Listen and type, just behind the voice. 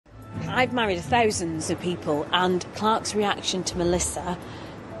I've married thousands of people, and Clark's reaction to Melissa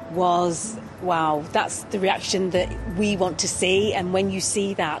was, wow, that's the reaction that we want to see. And when you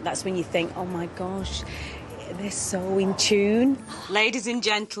see that, that's when you think, oh my gosh, they're so in tune. Ladies and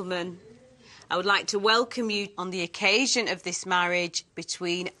gentlemen, I would like to welcome you on the occasion of this marriage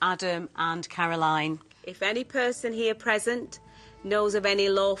between Adam and Caroline. If any person here present knows of any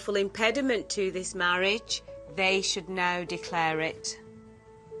lawful impediment to this marriage, they should now declare it.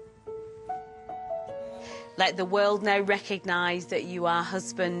 Let the world now recognise that you are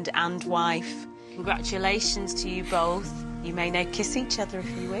husband and wife. Congratulations to you both. You may now kiss each other if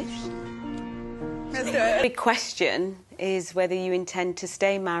you wish. The big question is whether you intend to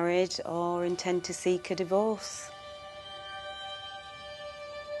stay married or intend to seek a divorce.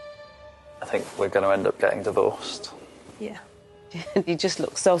 I think we're going to end up getting divorced. Yeah. You just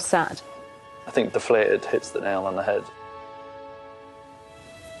look so sad. I think deflated hits the nail on the head.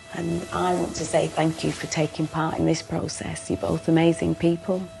 And I want to say thank you for taking part in this process. You're both amazing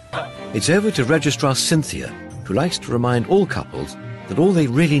people. It's over to Registrar Cynthia, who likes to remind all couples that all they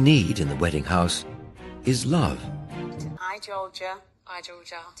really need in the wedding house is love. I, Georgia. I,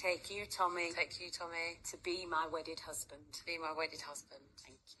 Georgia. Take you, Tommy. Take you, Tommy. To be my wedded husband. Be my wedded husband.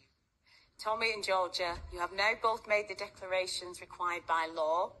 Thank you. Tommy and Georgia, you have now both made the declarations required by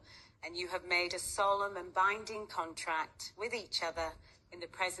law, and you have made a solemn and binding contract with each other in the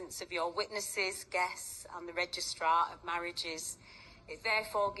presence of your witnesses, guests, and the Registrar of Marriages. It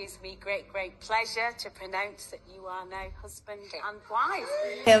therefore gives me great pleasure to pronounce that you are now husband and wife.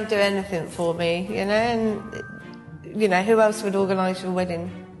 He'll do anything for me, you know, and, you know, who else would organise your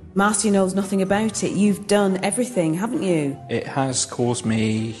wedding? Marcy knows nothing about it. You've done everything, haven't you? It has caused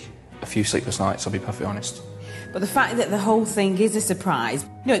me a few sleepless nights, I'll be perfectly honest. But the fact that the whole thing is a surprise,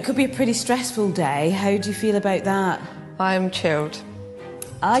 you know, it could be a pretty stressful day. How do you feel about that? I'm chilled.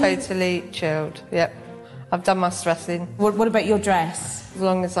 Are you? Totally chilled, yep. I've done my stressing. What about your dress? As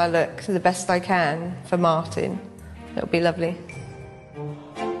long as I look the best I can for Martin, it'll be lovely.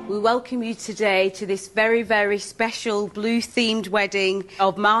 We welcome you today to this very special blue-themed wedding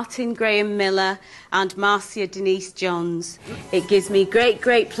of Martin Graham Miller and Marcia Denise Johns. It gives me great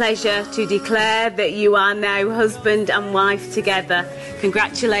pleasure to declare that you are now husband and wife together.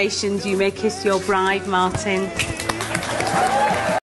 Congratulations, you may kiss your bride, Martin.